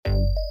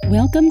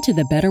Welcome to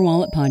the Better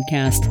Wallet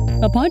Podcast,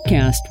 a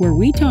podcast where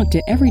we talk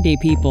to everyday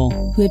people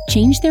who have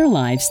changed their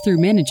lives through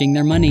managing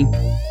their money.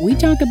 We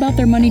talk about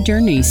their money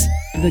journeys,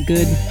 the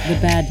good, the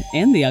bad,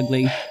 and the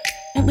ugly.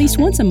 At least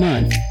once a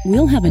month,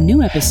 we'll have a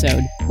new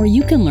episode where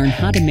you can learn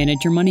how to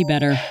manage your money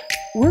better.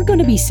 We're going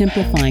to be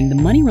simplifying the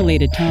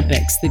money-related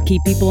topics that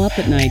keep people up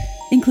at night,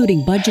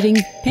 including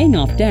budgeting, paying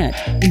off debt,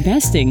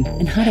 investing,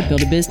 and how to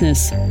build a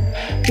business.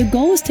 The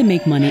goal is to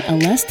make money a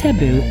less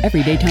taboo,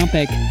 everyday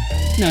topic.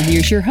 Now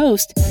here's your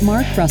host,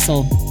 Mark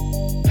Russell.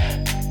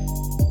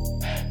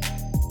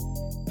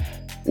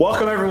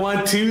 Welcome,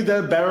 everyone, to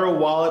the Better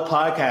Wallet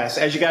Podcast.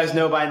 As you guys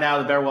know by now,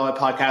 the Better Wallet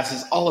Podcast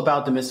is all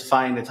about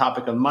demystifying the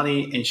topic of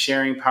money and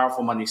sharing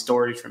powerful money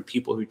stories from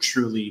people who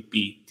truly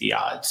beat the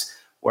odds,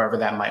 wherever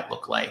that might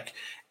look like,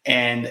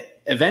 and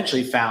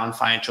eventually found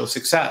financial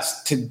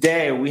success.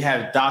 Today, we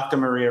have Dr.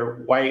 Mariah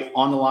White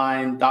on the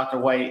line. Dr.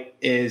 White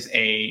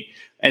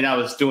and I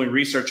was doing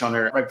research on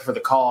her right before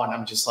the call, and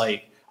I'm just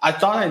like, I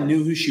thought I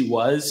knew who she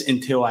was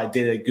until I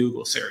did a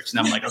Google search. And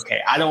I'm like, okay,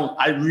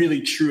 I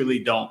really, truly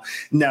don't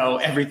know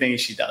everything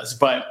she does,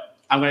 but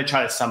I'm going to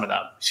try to sum it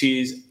up.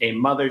 She's a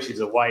mother, she's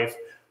a wife,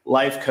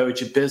 life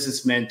coach, a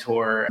business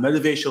mentor,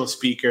 motivational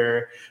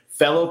speaker,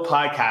 fellow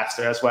podcaster.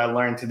 That's what I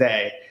learned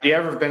today. Have you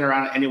ever been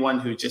around anyone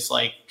who just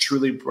like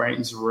truly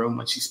brightens the room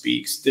when she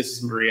speaks? This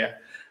is Mariah.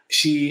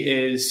 She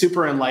is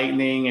super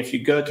enlightening. If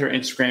you go to her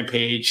Instagram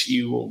page,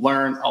 you will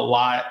learn a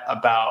lot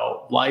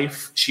about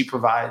life. She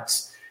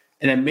provides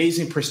an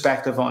amazing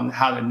perspective on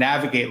how to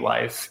navigate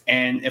life.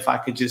 And if I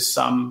could just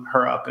sum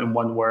her up in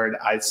one word,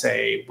 I'd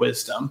say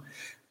wisdom.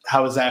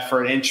 How was that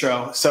for an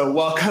intro? So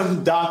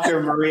welcome,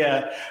 Dr.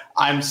 Mariah.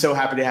 I'm so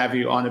happy to have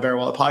you on the Better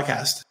Wallet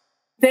Podcast.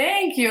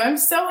 Thank you. I'm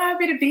so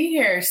happy to be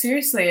here.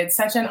 Seriously, it's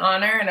such an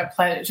honor and a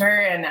pleasure.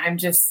 And I'm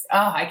just,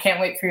 I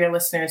can't wait for your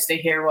listeners to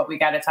hear what we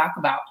got to talk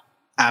about.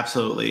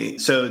 Absolutely.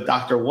 So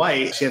Dr.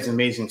 White, she has an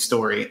amazing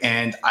story,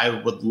 and I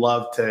would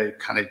love to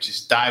kind of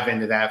just dive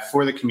into that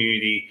for the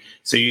community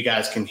so you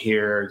guys can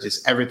hear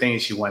just everything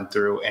she went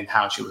through and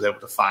how she was able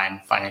to find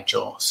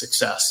financial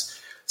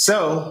success.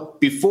 So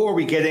before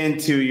we get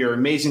into your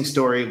amazing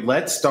story,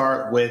 let's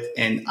start with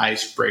an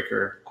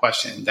icebreaker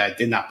question that I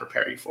did not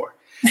prepare you for.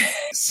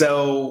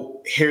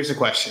 So here's a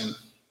question.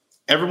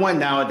 Everyone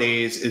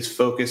nowadays is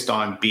focused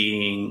on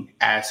being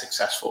as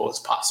successful as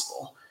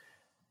possible.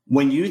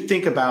 When you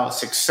think about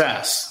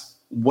success,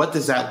 what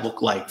does that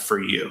look like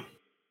for you?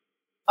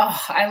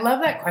 Oh, I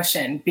love that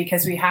question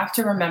because we have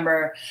to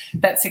remember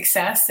that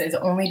success is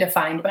only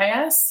defined by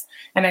us.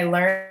 And I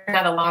learned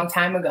that a long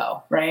time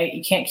ago, right?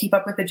 You can't keep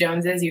up with the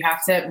Joneses. You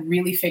have to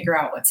really figure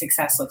out what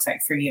success looks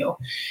like for you.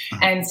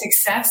 Mm-hmm. And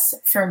success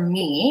for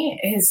me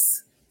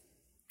is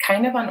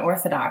kind of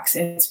unorthodox.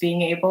 It's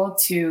being able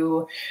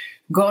to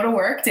go to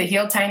work to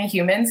heal tiny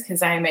humans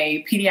because I'm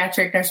a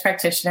pediatric nurse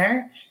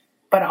practitioner,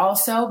 but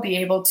also be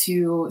able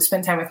to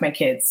spend time with my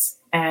kids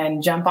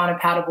and jump on a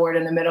paddleboard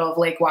in the middle of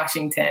Lake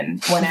Washington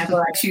whenever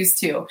I choose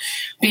to.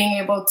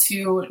 Being able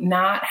to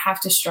not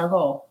have to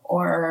struggle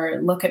or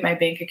look at my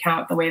bank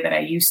account the way that I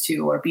used to,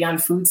 or be on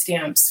food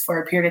stamps for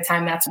a period of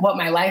time. That's what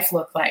my life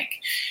looked like.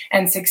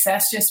 And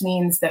success just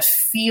means the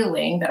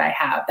feeling that I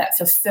have, that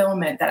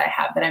fulfillment that I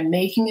have, that I'm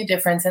making a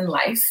difference in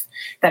life,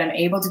 that I'm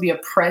able to be a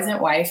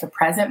present wife, a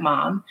present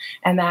mom,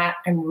 and that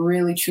I'm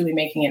really, truly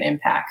making an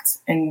impact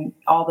in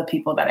all the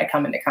people that I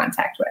come into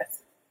contact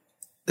with.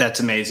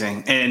 That's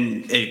amazing.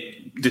 And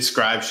it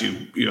describes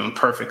you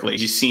perfectly.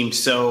 You seem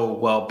so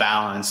well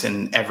balanced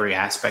in every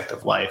aspect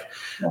of life.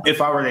 Yeah.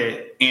 If I were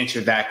to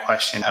answer that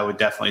question, I would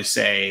definitely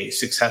say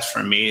success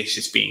for me is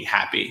just being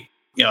happy.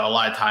 You know, a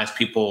lot of times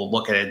people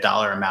look at a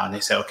dollar amount and they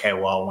say, okay,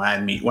 well, when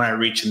I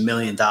reach $1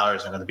 million, I'm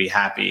going to be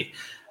happy.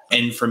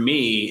 And for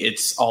me,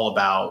 it's all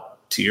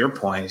about, to your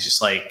point, it's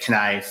just like, can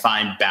I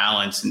find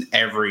balance in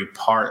every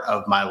part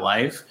of my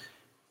life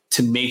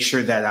to make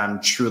sure that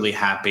I'm truly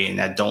happy and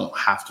I don't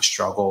have to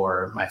struggle,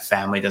 or my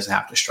family doesn't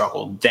have to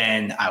struggle,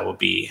 then I will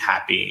be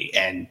happy.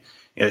 And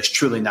it's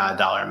truly not a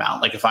dollar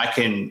amount. Like if I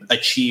can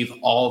achieve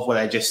all of what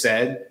I just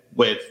said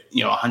with,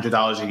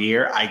 $100 a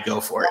year, I go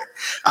for it.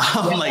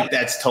 Like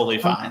that's totally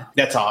fine.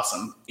 That's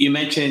awesome. You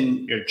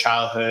mentioned your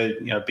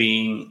childhood,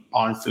 being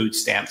on food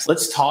stamps.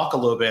 Let's talk a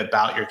little bit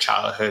about your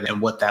childhood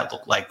and what that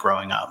looked like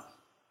growing up.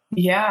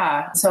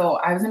 Yeah. So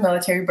I was a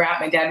military brat.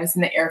 My dad was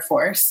in the Air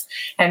Force,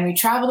 and we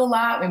traveled a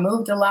lot. We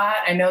moved a lot.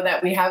 I know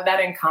that we have that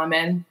in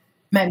common.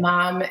 My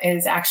mom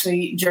is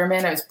actually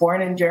German. I was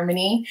born in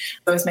Germany.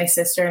 So was my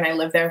sister, and I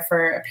lived there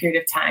for a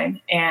period of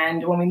time.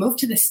 And when we moved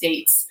to the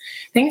States,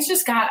 things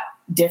just got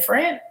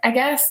different, I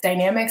guess.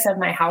 Dynamics of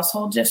my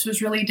household just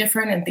was really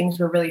different, and things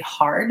were really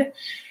hard.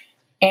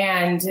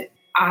 And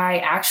I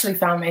actually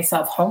found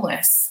myself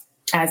homeless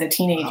as a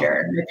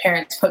teenager. My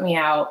parents put me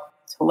out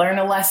to learn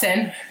a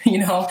lesson,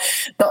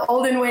 the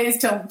olden ways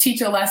to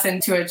teach a lesson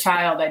to a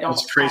child.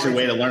 It's a crazy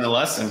way to learn a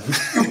lesson.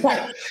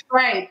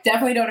 Right.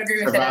 Definitely don't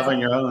agree with it. Survive on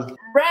your own.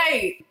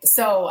 Right.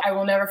 So I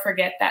will never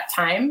forget that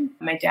time.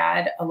 My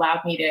dad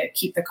allowed me to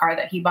keep the car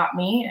that he bought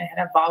me. I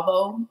had a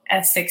Volvo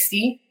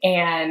S60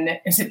 and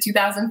it was in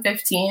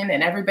 2015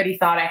 and everybody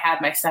thought I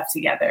had my stuff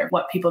together.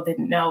 What people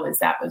didn't know is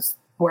that was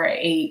where I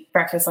ate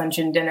breakfast, lunch,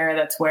 and dinner.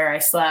 That's where I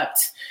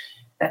slept.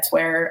 That's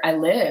where I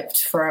lived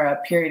for a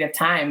period of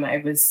time.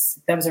 That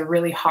was a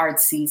really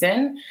hard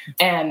season.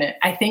 And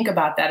I think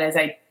about that as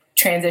I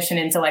transition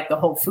into like the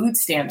whole food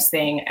stamps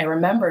thing. I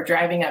remember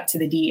driving up to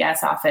the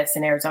DES office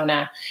in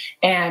Arizona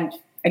and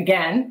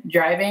again,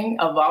 driving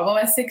a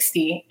Volvo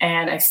S60.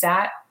 And I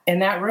sat in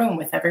that room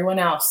with everyone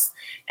else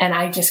and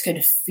I just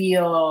could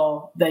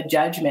feel the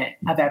judgment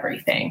of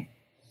everything.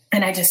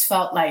 And I just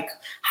felt like,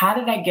 how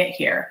did I get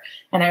here?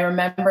 And I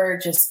remember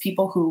just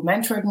people who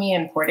mentored me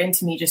and poured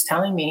into me, just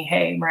telling me,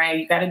 hey, Mariah,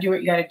 you got to do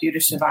what you got to do to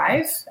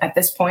survive. At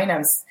this point, I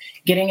was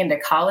getting into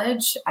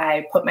college.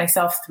 I put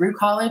myself through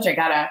college. I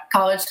got a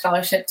college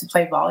scholarship to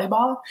play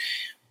volleyball.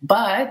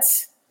 But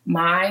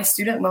my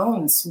student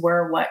loans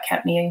were what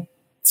kept me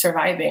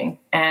surviving.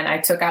 And I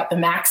took out the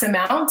max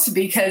amount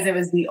because it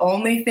was the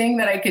only thing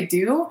that I could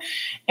do.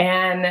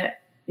 And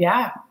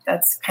yeah,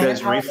 that's kind those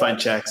of those refund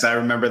checks. I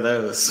remember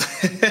those.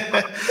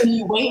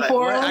 You wait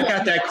for them. I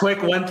got that quick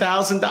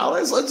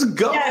 $1,000. Let's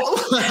go.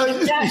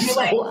 Yeah, you're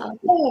like,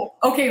 oh,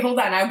 okay, hold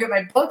on. I'll get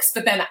my books,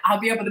 but then I'll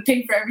be able to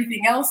pay for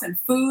everything else and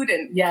food.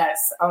 And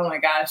yes, oh my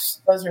gosh,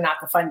 those are not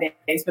the fun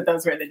days, but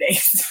those were the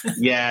days.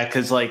 Yeah,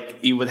 because like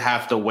you would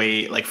have to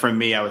wait. Like for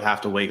me, I would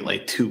have to wait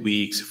like 2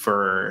 weeks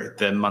for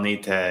the money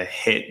to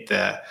hit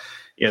the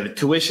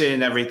tuition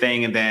and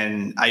everything. And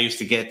then I used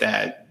to get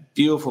that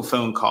beautiful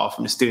phone call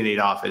from a student aid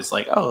office,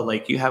 like, oh,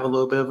 like you have a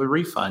little bit of a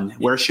refund.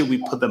 Where should we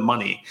put the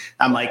money?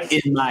 I'm like,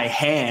 in my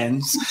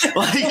hands.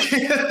 like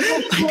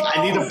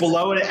I need to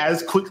blow it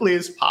as quickly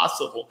as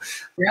possible.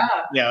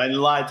 Yeah. And a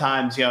lot of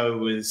times, it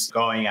was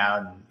going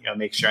out and,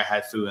 make sure I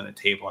had food on the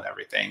table and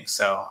everything.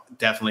 So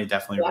definitely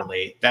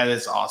relate. That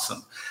is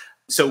awesome.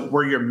 So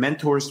were your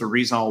mentors the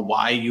reason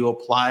why you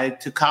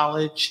applied to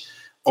college,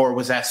 or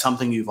was that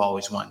something you've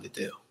always wanted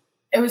to do?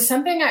 It was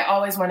something I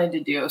always wanted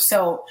to do.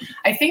 So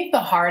I think the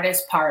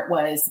hardest part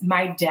was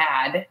my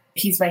dad.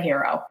 He's my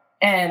hero.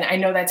 And I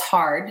know that's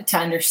hard to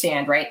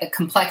understand, right? The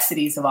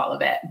complexities of all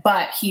of it.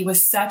 But he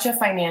was such a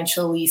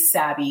financially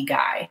savvy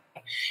guy.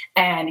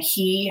 And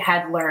he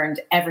had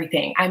learned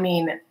everything. I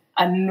mean,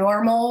 a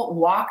normal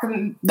walk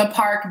in the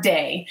park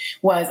day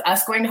was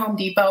us going to Home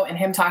Depot and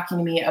him talking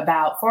to me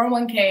about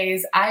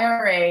 401ks,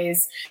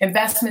 IRAs,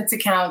 investments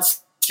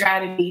accounts,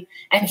 strategy.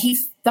 And he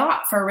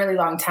thought for a really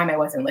long time I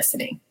wasn't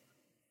listening.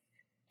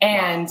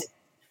 And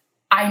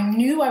I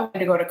knew I wanted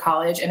to go to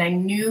college, and I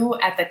knew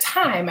at the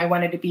time I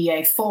wanted to be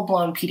a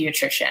full-blown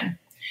pediatrician.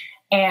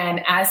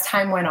 And as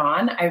time went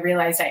on, I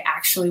realized I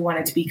actually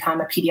wanted to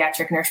become a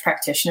pediatric nurse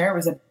practitioner. It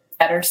was a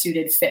better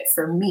suited fit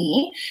for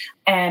me.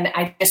 And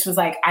I just was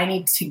like, I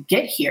need to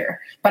get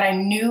here. But I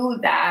knew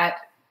that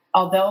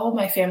although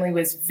my family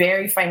was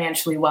very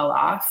financially well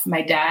off,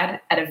 my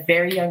dad at a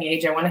very young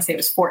age, I want to say it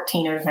was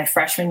 14, it was my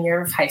freshman year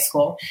of high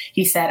school,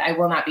 he said, I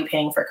will not be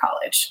paying for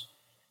college.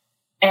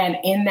 And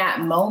in that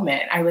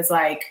moment, I was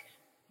like,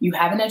 you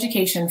have an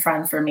education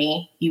fund for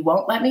me. You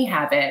won't let me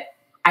have it.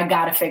 I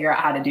got to figure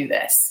out how to do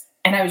this.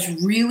 And I was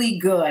really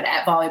good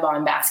at volleyball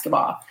and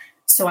basketball.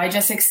 So I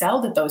just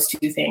excelled at those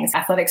two things,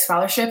 athletic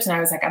scholarships. And I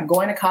was like, I'm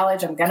going to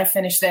college. I'm going to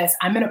finish this.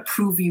 I'm going to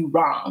prove you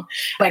wrong.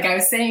 Like I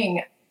was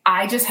saying,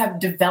 I just have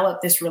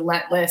developed this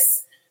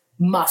relentless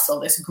muscle,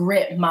 this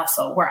grit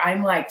muscle where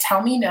I'm like,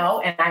 tell me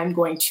no. And I'm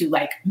going to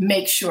like,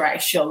 make sure I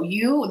show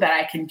you that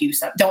I can do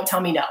something. Don't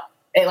tell me no.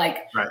 It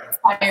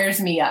fires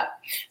me up.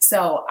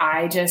 So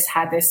I just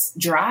had this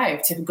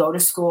drive to go to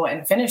school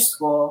and finish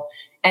school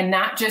and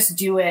not just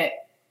do it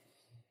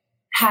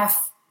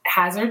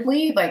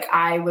haphazardly. Like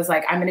I was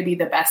like, I'm going to be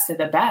the best of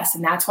the best.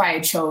 And that's why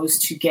I chose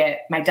to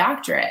get my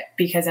doctorate,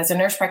 because as a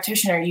nurse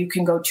practitioner, you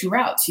can go two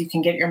routes. You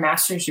can get your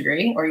master's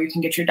degree or you can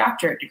get your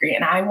doctorate degree.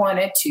 And I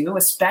wanted to,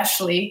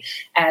 especially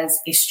as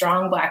a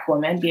strong Black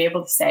woman, be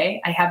able to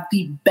say, I have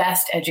the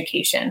best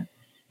education.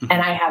 And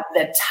I have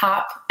the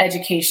top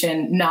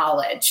education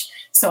knowledge.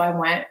 So I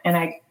went and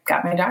I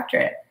got my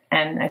doctorate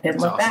and I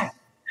didn't look back.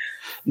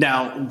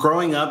 Now,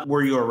 growing up,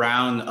 were you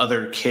around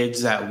other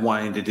kids that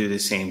wanted to do the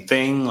same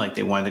thing? Like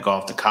they wanted to go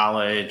off to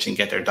college and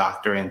get their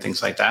doctorate and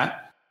things like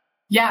that?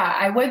 Yeah,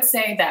 I would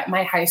say that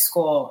my high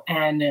school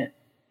and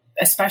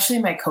especially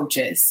my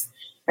coaches,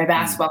 my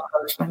basketball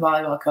coach, my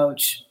volleyball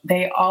coach,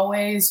 they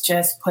always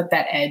just put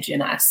that edge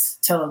in us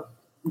to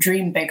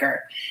dream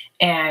bigger.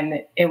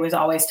 And it was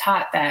always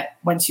taught that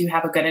once you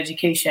have a good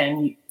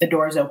education, the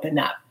doors open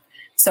up.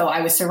 So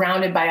I was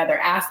surrounded by other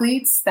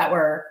athletes that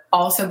were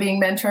also being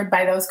mentored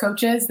by those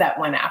coaches that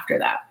went after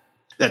that.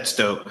 That's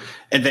dope.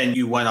 And then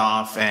you went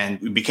off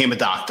and you became a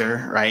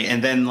doctor, right?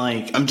 And then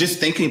like, I'm just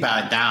thinking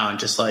about it now and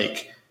just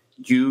like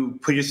you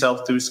put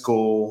yourself through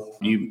school,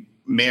 you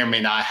may or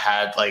may not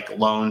had like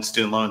loans,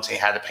 student loans you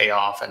had to pay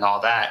off and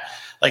all that.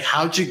 Like,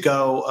 how'd you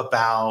go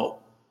about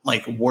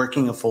like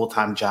working a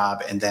full-time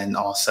job and then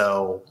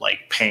also like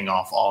paying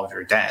off all of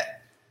your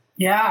debt?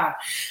 Yeah.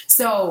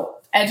 So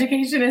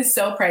education is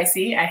so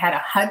pricey. I had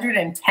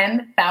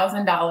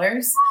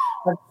 $110,000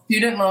 of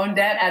student loan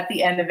debt at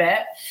the end of it.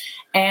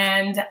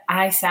 And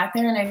I sat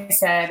there and I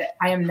said,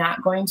 I am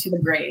not going to the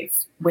grave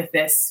with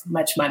this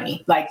much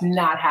money, like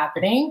not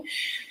happening.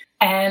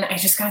 And I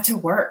just got to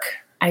work.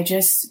 I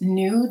just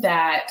knew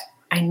that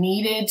I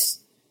needed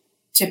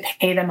to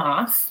pay them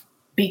off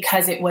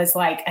because it was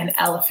like an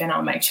elephant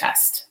on my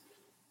chest.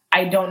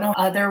 I don't know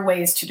other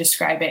ways to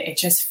describe it. It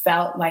just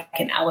felt like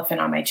an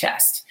elephant on my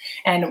chest.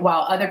 And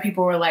while other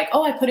people were like,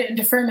 oh, I put it in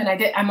deferment,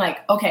 I'm like,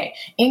 okay,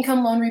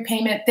 income loan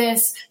repayment,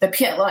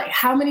 like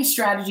how many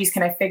strategies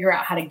can I figure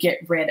out how to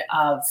get rid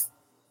of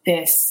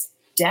this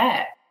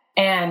debt?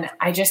 And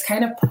I just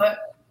kind of put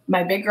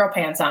my big girl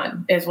pants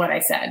on is what I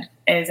said,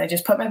 is I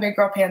just put my big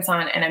girl pants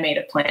on and I made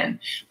a plan.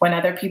 When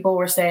other people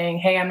were saying,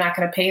 hey, I'm not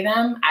going to pay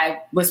them, I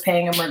was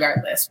paying them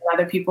regardless. When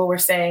other people were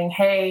saying,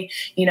 hey,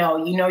 you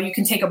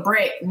can take a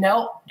break.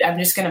 Nope, I'm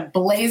just going to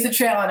blaze the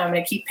trail and I'm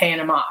going to keep paying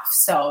them off.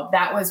 So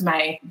that was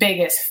my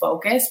biggest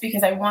focus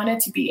because I wanted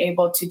to be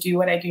able to do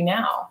what I do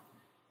now.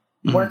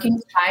 Mm-hmm.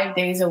 Working 5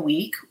 days a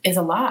week is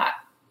a lot.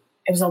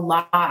 It was a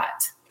lot.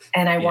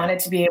 And I wanted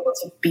to be able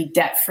to be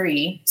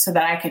debt-free so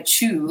that I could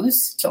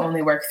choose to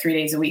only work 3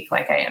 days a week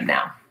like I am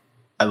now.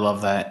 I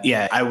love that.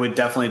 Yeah, I would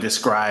definitely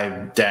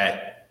describe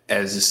debt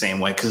as the same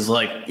way. Because a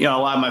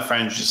lot of my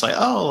friends are just like,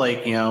 oh,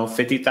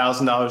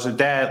 $50,000 of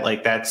debt,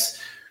 like that's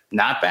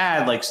not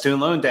bad. Like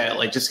student loan debt,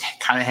 like just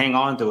kind of hang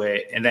on to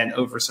it. And then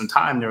over some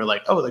time, they were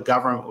like, oh, the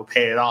government will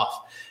pay it off.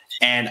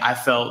 And I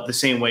felt the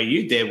same way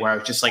you did, where I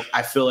was just like,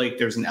 I feel like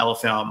there's an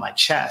elephant on my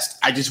chest.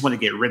 I just want to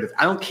get rid of it.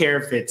 I don't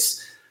care if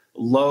it's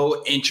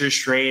low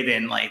interest rate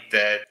and like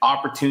the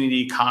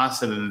opportunity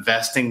cost of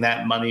investing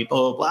that money,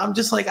 blah, blah, blah. I'm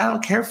just like, I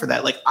don't care for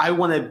that. Like, I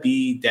want to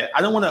be that. I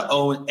don't want to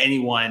owe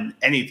anyone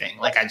anything.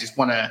 Like, I just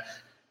want to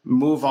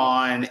move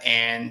on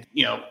and,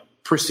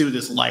 pursue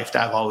this life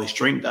that I've always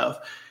dreamed of.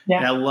 Yeah.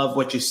 And I love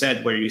what you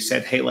said, where you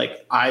said, hey,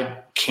 like, I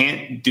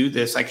can't do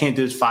this. I can't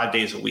do this 5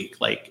 days a week.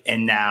 Like,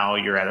 and now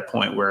you're at a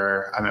point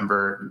where I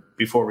remember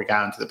before we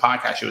got into the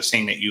podcast, you were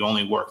saying that you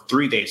only work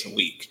 3 days a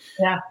week.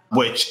 Yeah.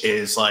 Which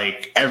is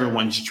like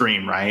everyone's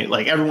dream, right?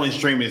 Like everyone's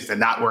dream is to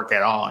not work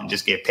at all and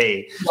just get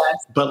paid. Yes.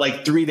 But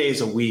like 3 days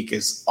a week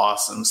is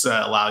awesome. So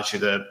that allows you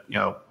to,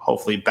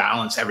 hopefully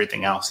balance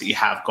everything else that you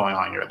have going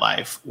on in your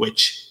life,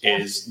 which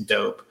is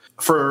dope.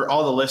 For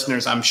all the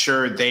listeners, I'm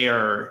sure they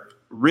are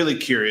really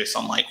curious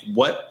on like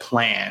what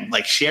plan,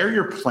 like share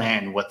your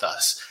plan with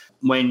us.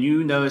 When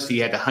you noticed that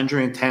you had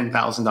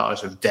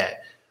 $110,000 of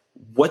debt,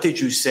 what did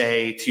you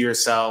say to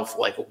yourself?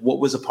 Like, what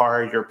was a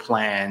part of your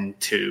plan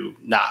to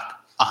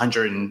knock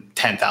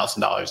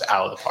 $110,000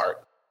 out of the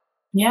park?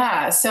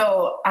 Yeah.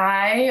 So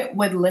I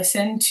would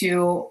listen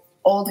to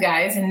old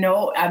guys, and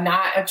no, I'm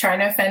not trying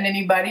to offend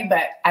anybody,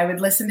 but I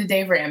would listen to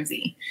Dave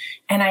Ramsey,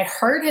 and I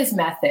heard his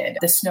method,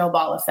 the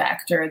snowball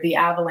effect or the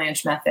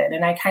avalanche method.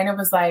 And I kind of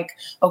was like,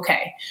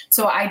 okay,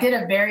 so I did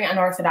a very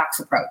unorthodox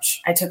approach.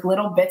 I took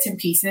little bits and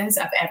pieces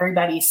of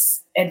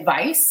everybody's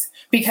advice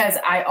because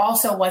I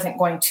also wasn't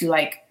going to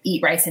like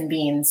eat rice and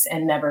beans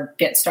and never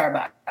get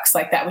Starbucks.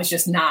 Like that was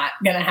just not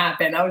going to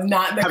happen. I was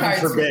not in the cards.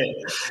 Forbid.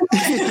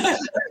 I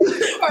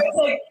was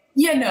like,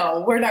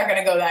 we're not going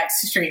to go that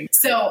extreme.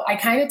 So I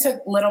kind of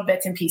took little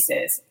bits and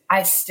pieces.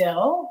 I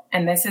still,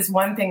 and this is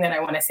one thing that I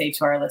want to say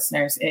to our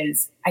listeners,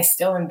 is I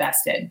still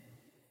invested.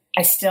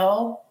 I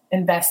still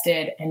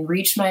invested and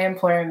reached my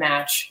employer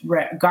match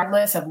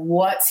regardless of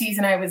what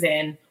season I was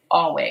in,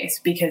 always,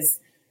 because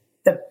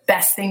the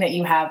best thing that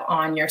you have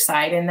on your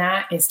side in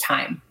that is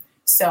time.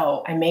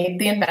 So I made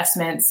the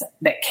investments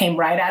that came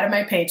right out of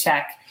my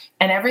paycheck,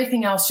 and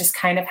everything else just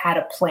kind of had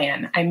a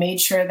plan. I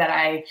made sure that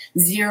I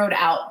zeroed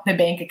out the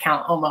bank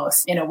account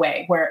almost in a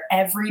way where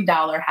every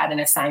dollar had an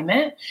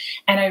assignment,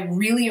 and I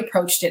really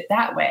approached it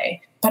that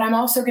way. But I'm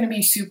also going to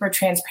be super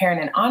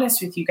transparent and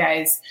honest with you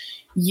guys.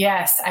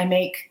 Yes, I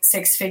make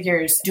six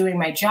figures doing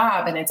my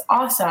job, and it's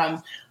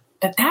awesome.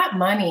 But that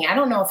money, I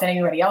don't know if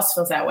anybody else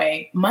feels that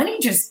way. Money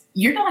just,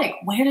 you're like,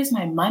 where does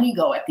my money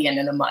go at the end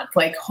of the month?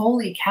 Like,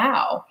 holy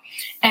cow.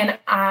 And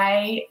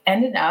I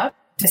ended up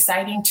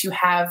deciding to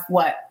have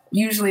what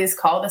usually is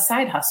called a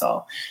side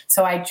hustle.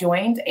 So I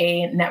joined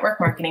a network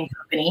marketing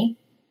company,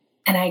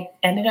 and I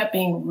ended up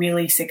being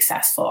really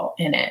successful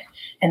in it.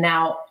 And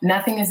now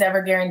nothing is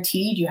ever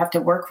guaranteed. You have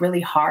to work really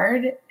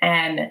hard.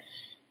 And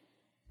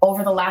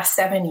over the last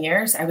 7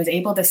 years, I was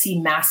able to see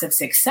massive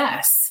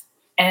success.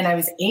 And I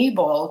was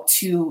able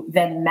to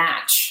then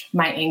match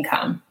my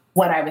income,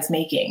 what I was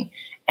making.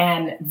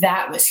 And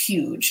that was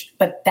huge.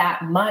 But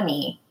that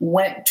money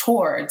went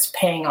towards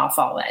paying off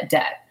all that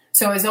debt.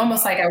 So it was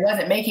almost like I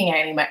wasn't making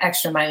any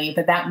extra money,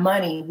 but that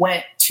money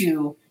went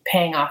to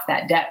paying off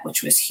that debt,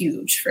 which was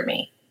huge for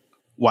me.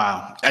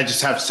 Wow. I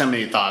just have so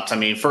many thoughts. I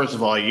mean, first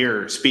of all,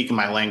 you're speaking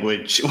my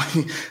language.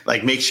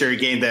 Like, make sure you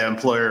gain the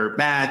employer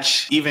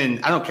match.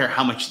 Even, I don't care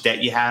how much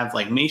debt you have,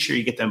 like, make sure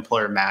you get the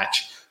employer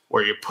match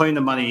where you're putting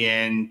the money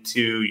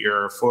into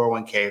your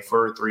 401k,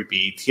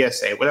 403b,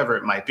 TSA, whatever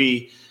it might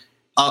be,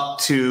 up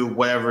to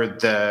whatever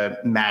the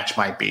match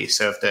might be.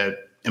 So if the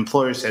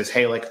employer says,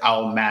 hey, like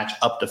I'll match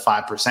up to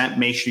 5%,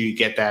 make sure you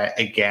get that.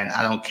 Again,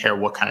 I don't care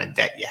what kind of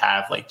debt you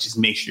have, like just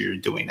make sure you're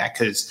doing that.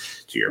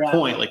 Because to your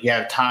point, like you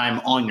have time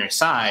on your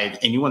side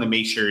and you want to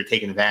make sure you're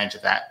taking advantage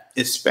of that,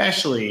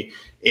 especially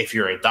if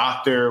you're a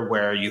doctor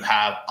where you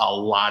have a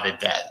lot of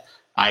debt.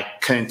 I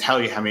couldn't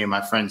tell you how many of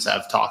my friends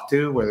I've talked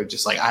to where they're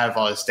just like, I have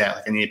all this debt,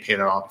 like I need to pay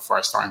that off before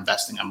I start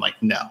investing. I'm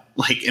like, no,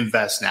 like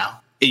invest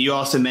now. You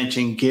also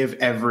mentioned give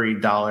every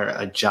dollar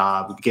a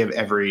job, give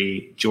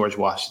every George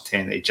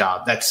Washington a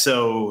job. That's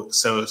so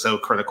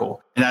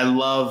critical. And I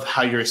love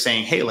how you're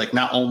saying, hey, like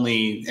not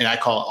only, and I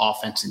call it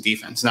offense and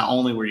defense, not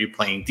only were you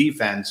playing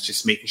defense,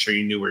 just making sure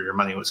you knew where your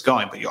money was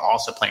going, but you're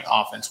also playing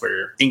offense where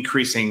you're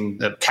increasing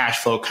the cash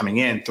flow coming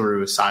in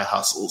through side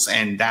hustles.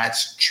 And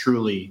that's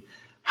truly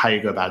how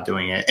you go about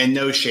doing it. And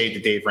no shade to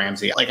Dave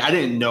Ramsey. Like I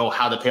didn't know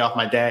how to pay off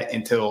my debt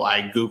until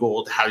I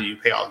Googled how do you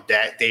pay off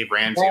debt. Dave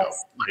Ramsey,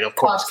 of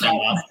course, came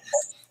up.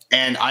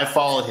 And I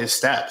followed his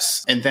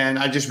steps. And then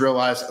I just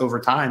realized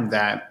over time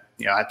that,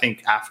 I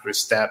think after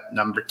step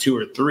number 2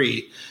 or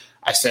 3,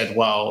 I said,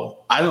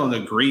 well, I don't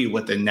agree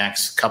with the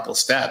next couple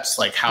steps,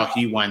 like how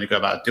he wanted to go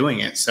about doing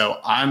it. So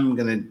I'm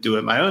going to do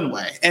it my own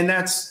way. And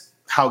that's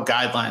how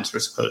guidelines were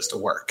supposed to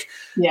work.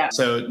 Yeah.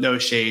 So no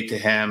shade to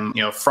him,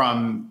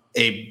 from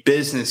a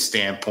business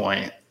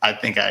standpoint, I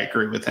think I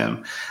agree with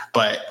him.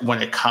 But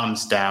when it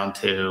comes down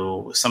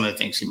to some of the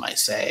things he might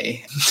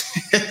say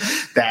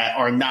that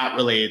are not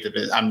related to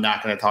business, I'm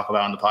not going to talk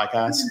about on the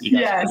podcast. You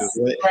guys can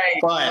do it. Right.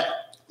 But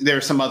there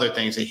are some other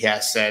things that he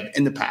has said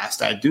in the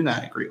past I do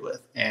not agree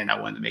with. And I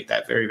wanted to make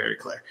that very, very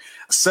clear.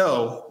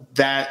 So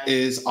that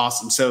is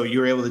awesome. So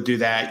you were able to do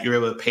that. You were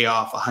able to pay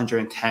off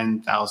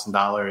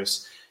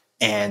 $110,000.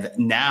 And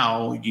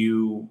now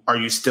are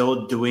you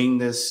still doing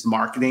this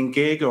marketing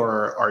gig,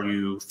 or are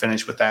you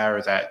finished with that, or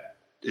is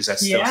that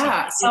still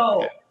something?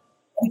 So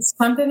it's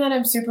something that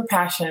I'm super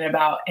passionate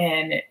about.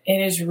 And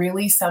it is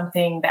really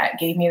something that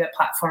gave me the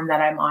platform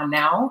that I'm on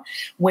now,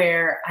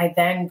 where I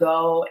then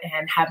go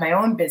and have my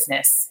own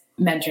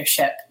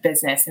mentorship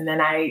business. And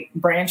then I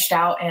branched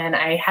out and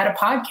I had a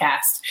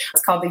podcast.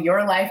 It's called the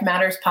Your Life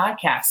Matters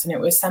podcast. And it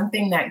was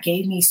something that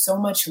gave me so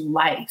much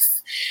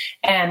life.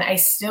 And I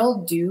still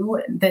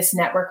do this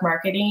network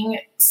marketing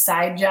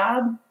side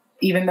job,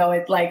 even though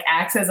it like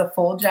acts as a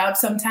full job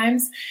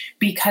sometimes,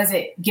 because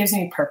it gives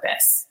me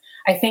purpose.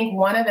 I think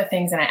one of the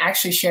things, and I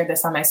actually shared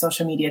this on my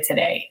social media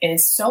today,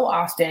 is so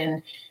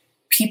often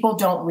people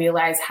don't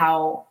realize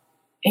how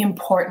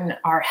important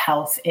our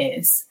health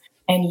is.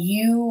 And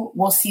you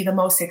will see the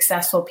most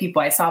successful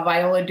people. I saw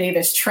Viola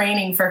Davis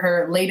training for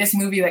her latest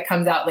movie that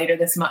comes out later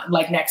this month,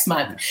 like next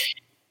month.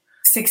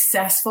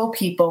 Successful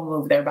people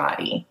move their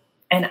body.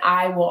 And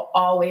I will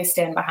always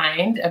stand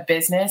behind a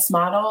business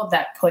model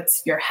that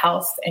puts your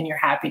health and your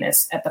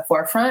happiness at the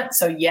forefront.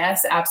 So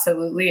yes,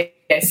 absolutely.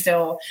 I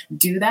still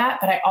do that,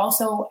 but I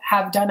also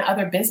have done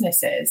other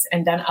businesses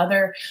and done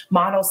other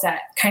models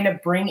that kind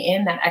of bring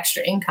in that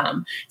extra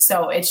income.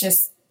 So it's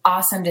just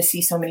awesome to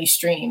see so many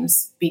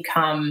streams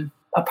become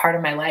a part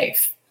of my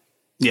life.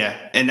 Yeah.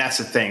 And that's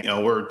the thing,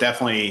 we're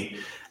definitely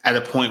at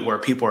a point where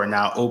people are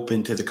now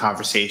open to the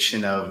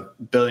conversation of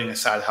building a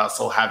side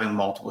hustle, having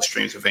multiple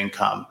streams of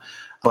income.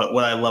 But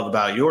what I love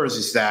about yours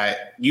is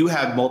that you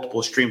have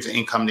multiple streams of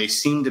income. They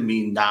seem to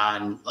be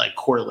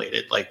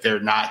correlated, like they're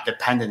not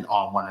dependent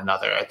on one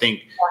another. I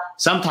think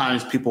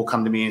sometimes people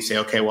come to me and say,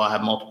 okay, well, I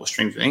have multiple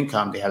streams of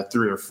income. They have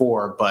 3 or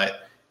 4,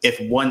 but if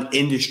one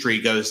industry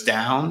goes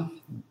down,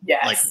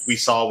 like we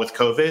saw with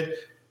COVID,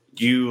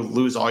 you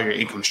lose all your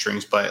income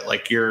streams. But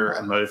like you're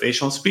a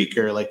motivational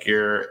speaker, like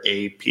you're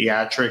a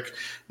pediatric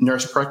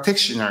nurse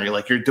practitioner,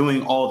 like you're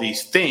doing all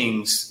these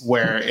things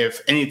where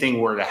if anything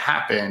were to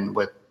happen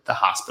with the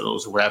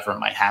hospitals or whatever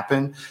might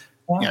happen,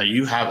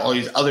 you have all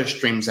these other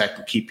streams that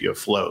can keep you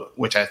afloat,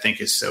 which I think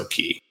is so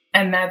key.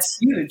 And that's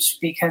huge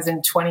because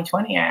in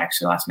 2020, I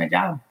actually lost my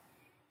job.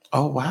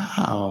 Oh,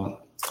 wow.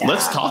 Yeah.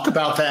 Let's talk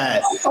about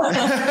that.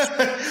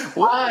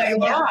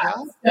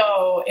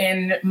 So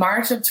in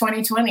March of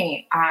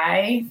 2020,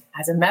 I,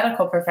 as a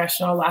medical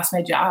professional, lost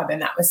my job.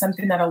 And that was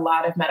something that a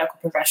lot of medical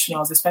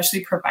professionals,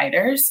 especially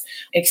providers,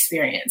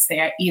 experience.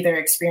 They either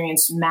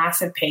experienced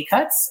massive pay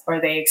cuts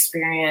or they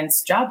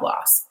experienced job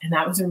loss. And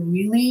that was a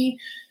really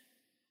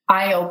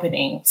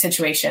eye-opening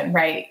situation,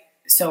 right?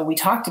 So we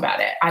talked about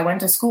it. I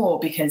went to school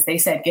because they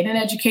said, get an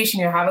education,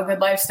 you'll have a good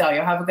lifestyle,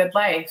 you'll have a good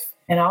life.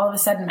 And all of a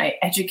sudden, my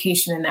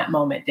education in that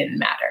moment didn't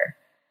matter.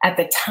 At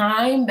the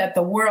time that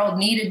the world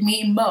needed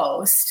me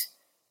most,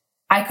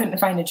 I couldn't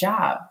find a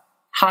job.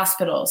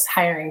 Hospitals,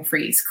 hiring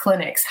freeze,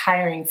 clinics,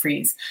 hiring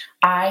freeze.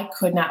 I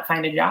could not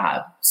find a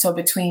job. So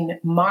between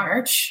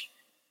March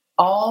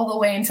all the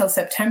way until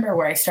September,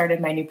 where I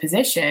started my new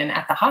position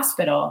at the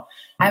hospital,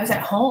 I was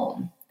at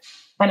home.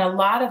 And a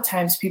lot of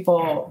times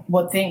people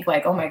will think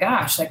like, oh my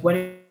gosh, like what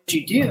did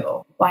you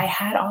do? Well, I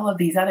had all of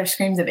these other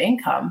streams of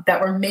income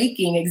that were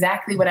making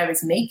exactly what I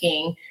was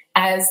making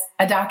as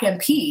a doc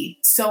MP.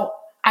 So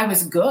I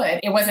was good.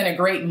 It wasn't a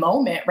great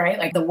moment, right?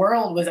 Like the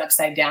world was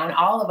upside down.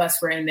 All of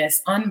us were in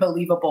this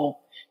unbelievable,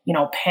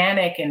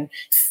 panic and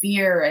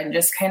fear and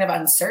just kind of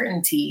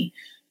uncertainty.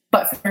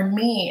 But for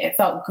me, it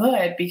felt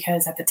good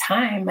because at the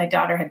time my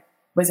daughter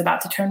was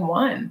about to turn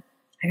 1.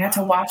 I got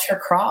to watch her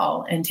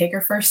crawl and take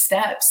her first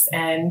steps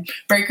and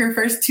break her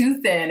first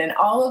tooth in and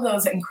all of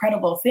those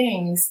incredible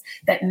things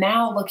that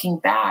now looking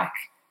back,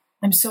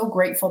 I'm so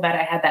grateful that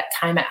I had that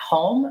time at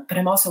home, but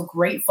I'm also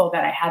grateful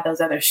that I had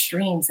those other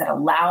streams that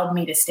allowed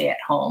me to stay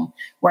at home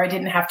where I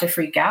didn't have to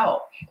freak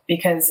out,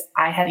 because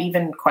I had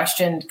even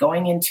questioned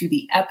going into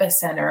the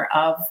epicenter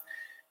of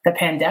the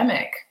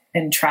pandemic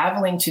and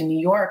traveling to New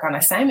York on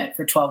assignment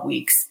for 12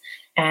 weeks.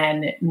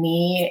 And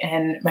me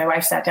and my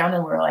wife sat down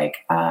and we were like,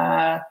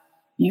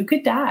 you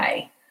could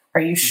die. Are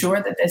you sure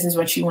that this is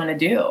what you want to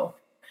do?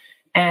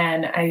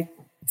 And I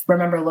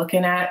remember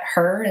looking at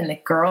her and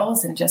the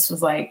girls and just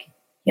was like,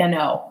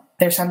 no,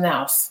 there's something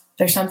else.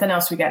 There's something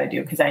else we got to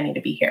do because I need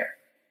to be here.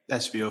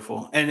 That's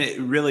beautiful. And it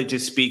really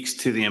just speaks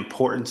to the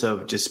importance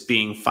of just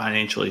being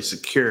financially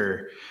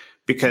secure,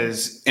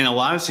 because in a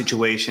lot of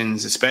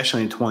situations,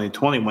 especially in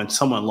 2020, when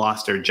someone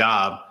lost their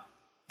job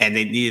and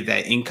they needed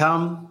that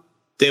income,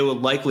 they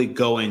would likely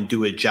go and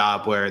do a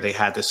job where they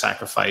had to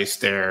sacrifice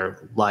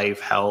their life,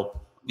 health,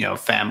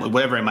 family,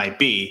 whatever it might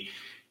be.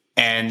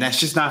 And that's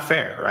just not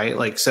fair, right?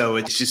 Like, so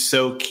it's just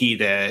so key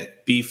to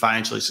be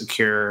financially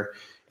secure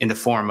in the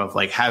form of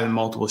like having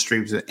multiple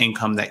streams of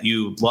income that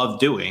you love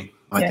doing.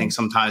 Yeah. I think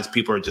sometimes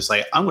people are just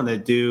like, I'm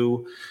going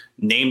to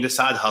name the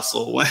side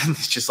hustle. When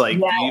it's just like,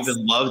 yes. Do you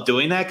even love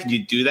doing that? Could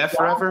you do that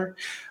forever?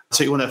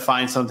 So you want to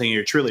find something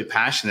you're truly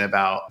passionate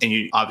about. And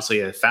you obviously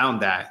have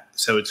found that.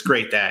 So it's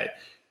great that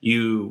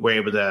you were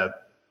able to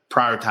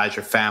prioritize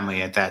your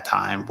family at that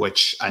time,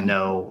 which I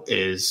know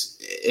is,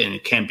 and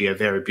it can be a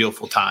very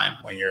beautiful time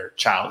when your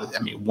child,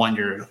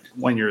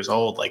 1 years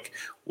old, like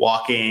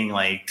walking,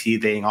 like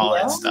teething, all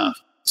that stuff.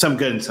 Some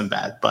good and some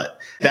bad, but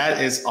that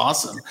is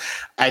awesome.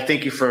 I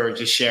thank you for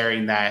just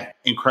sharing that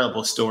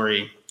incredible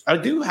story. I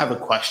do have a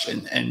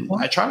question, and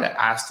I try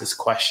to ask this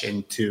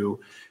question to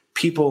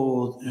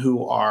people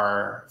who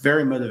are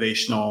very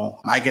motivational.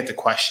 I get the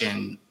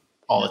question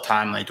all the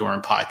time, like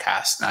during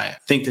podcasts, and I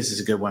think this is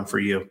a good one for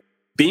you.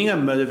 Being a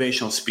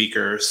motivational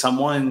speaker,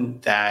 someone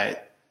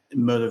that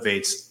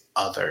motivates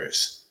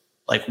others,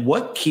 like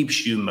what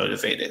keeps you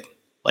motivated?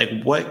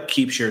 Like what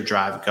keeps your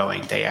drive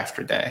going day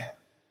after day?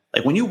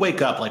 Like when you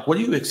wake up, like what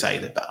are you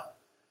excited about?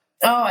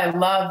 Oh, I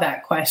love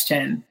that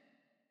question.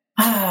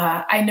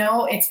 I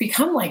know it's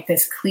become like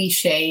this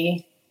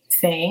cliche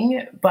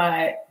thing,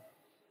 but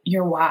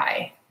your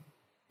why.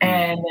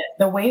 And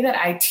the way that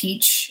I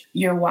teach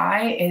your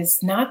why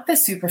is not the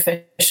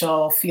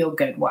superficial feel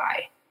good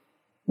why.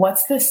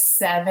 What's the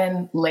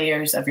 7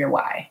 layers of your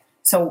why?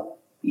 So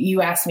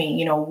you asked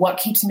me, what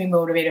keeps me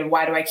motivated?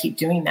 Why do I keep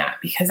doing that?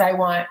 Because I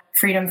want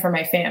freedom for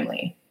my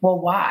family. Well,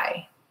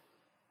 why?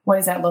 What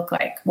does that look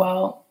like?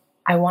 Well,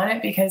 I want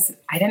it because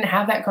I didn't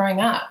have that growing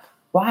up.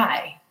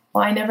 Why?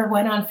 Well, I never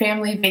went on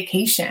family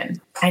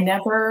vacation. I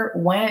never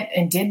went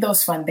and did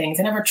those fun things.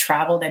 I never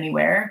traveled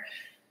anywhere.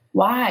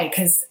 Why?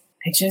 Because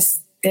I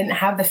just didn't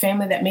have the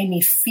family that made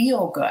me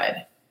feel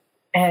good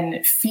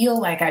and feel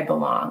like I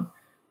belong.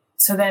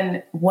 So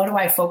then what do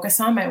I focus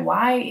on? My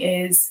why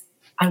is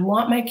I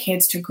want my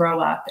kids to grow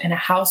up in a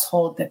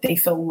household that they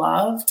feel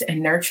loved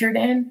and nurtured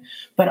in,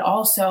 but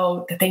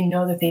also that they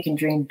know that they can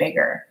dream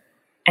bigger.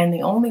 And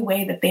the only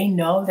way that they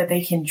know that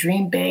they can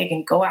dream big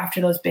and go after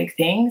those big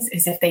things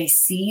is if they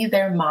see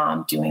their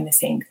mom doing the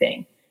same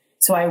thing.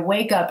 So I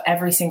wake up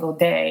every single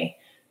day,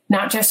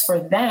 not just for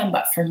them,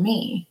 but for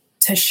me,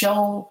 to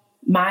show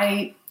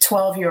my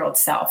 12-year-old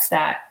self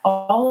that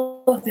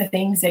all of the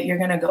things that you're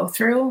going to go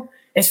through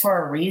is for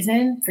a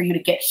reason, for you to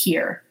get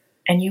here,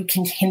 and you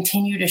can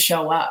continue to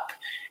show up.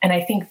 And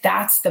I think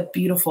that's the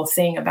beautiful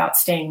thing about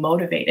staying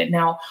motivated.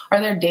 Now, are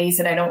there days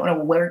that I don't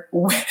want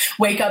to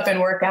wake up and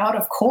work out?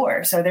 Of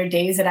course. Are there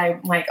days that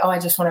I'm like, I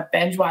just want to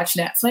binge watch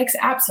Netflix?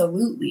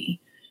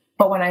 Absolutely.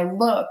 But when I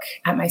look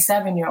at my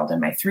 7-year-old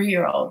and my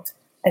 3-year-old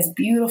as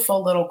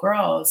beautiful little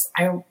girls,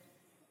 I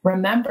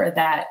remember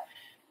that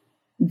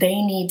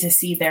they need to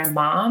see their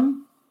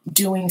mom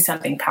doing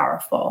something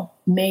powerful,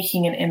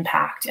 making an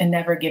impact and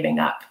never giving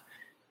up,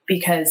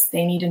 because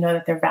they need to know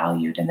that they're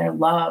valued and they're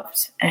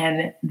loved.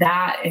 And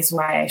that is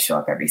why I show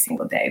up every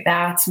single day.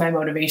 That's my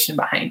motivation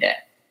behind it.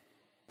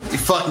 You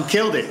fucking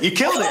killed it. You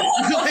killed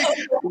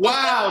it.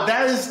 Wow.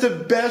 That is the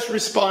best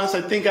response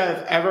I think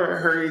I've ever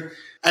heard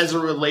as it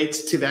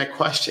relates to that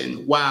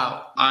question.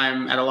 Wow.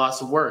 I'm at a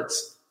loss of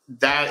words.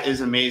 That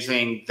is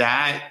amazing.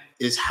 That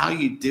is how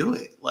you do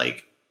it.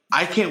 Like,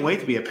 I can't wait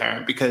to be a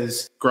parent,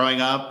 because growing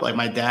up, like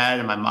my dad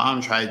and my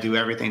mom tried to do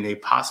everything they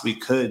possibly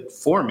could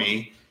for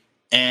me.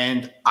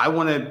 And I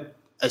want to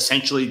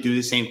essentially do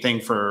the same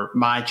thing for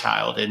my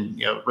child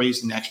and,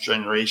 raise the next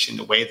generation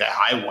the way that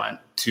I want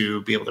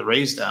to be able to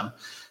raise them,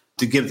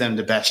 to give them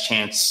the best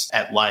chance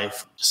at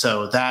life.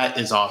 So that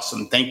is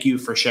awesome. Thank you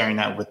for sharing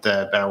that with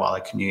the Better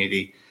Wallet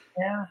community.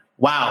 Yeah.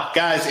 Wow,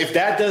 guys, if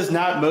that does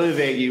not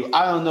motivate you,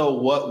 I don't know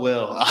what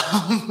will.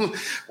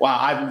 Wow,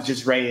 I'm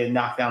just ready to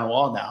knock down the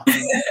wall now.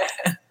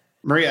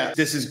 Mariah,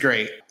 this is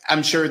great.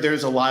 I'm sure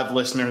there's a lot of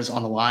listeners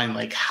on the line.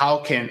 Like, how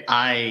can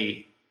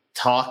I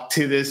talk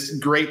to this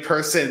great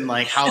person?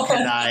 Like, how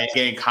can I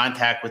get in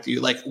contact with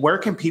you? Like, where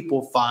can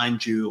people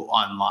find you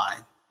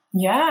online?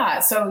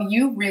 Yeah, so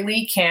you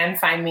really can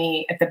find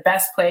me at the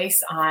best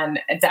place on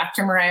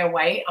Dr. Mariah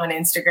White on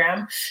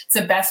Instagram. It's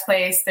the best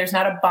place. There's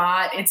not a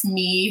bot. It's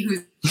me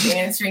who's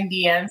answering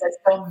DMs. I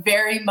still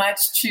very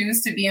much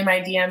choose to be in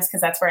my DMs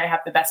because that's where I have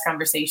the best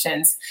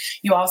conversations.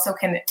 You also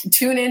can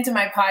tune into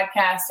my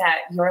podcast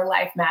at Your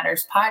Life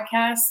Matters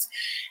Podcast.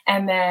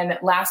 And then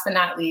last but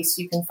not least,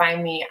 you can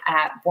find me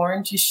at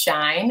Born to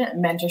Shine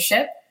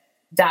Mentorship.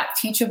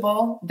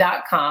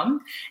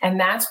 .teachable.com. And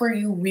that's where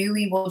you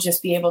really will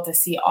just be able to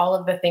see all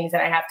of the things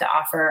that I have to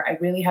offer. I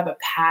really have a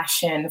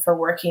passion for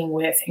working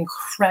with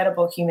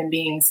incredible human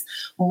beings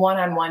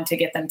one-on-one to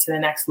get them to the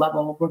next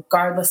level,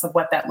 regardless of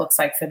what that looks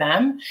like for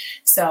them.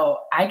 So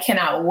I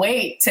cannot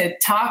wait to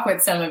talk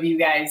with some of you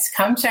guys.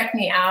 Come check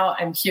me out.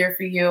 I'm here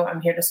for you.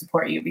 I'm here to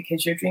support you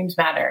because your dreams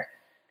matter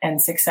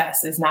and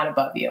success is not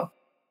above you.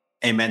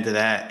 Amen to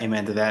that.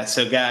 Amen to that.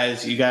 So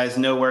guys, you guys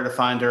know where to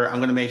find her. I'm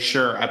going to make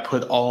sure I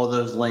put all of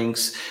those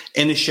links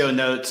in the show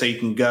notes so you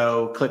can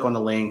go click on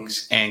the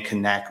links and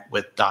connect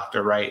with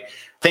Dr. Wright.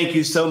 Thank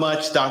you so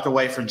much, Dr.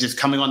 White, for just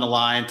coming on the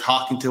line,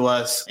 talking to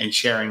us and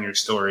sharing your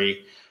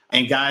story.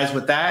 And guys,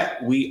 with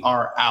that, we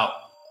are out.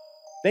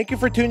 Thank you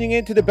for tuning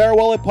in to the Bear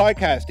Wallet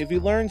Podcast. If you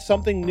learned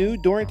something new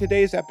during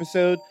today's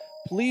episode,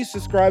 please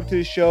subscribe to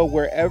the show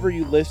wherever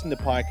you listen to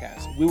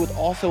podcasts. We would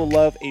also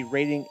love a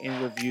rating and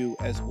review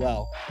as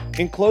well.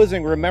 In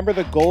closing, remember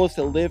the goal is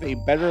to live a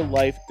better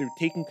life through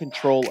taking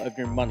control of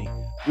your money.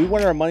 We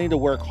want our money to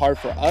work hard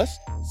for us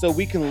so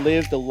we can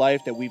live the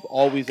life that we've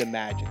always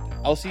imagined.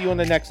 I'll see you on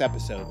the next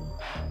episode.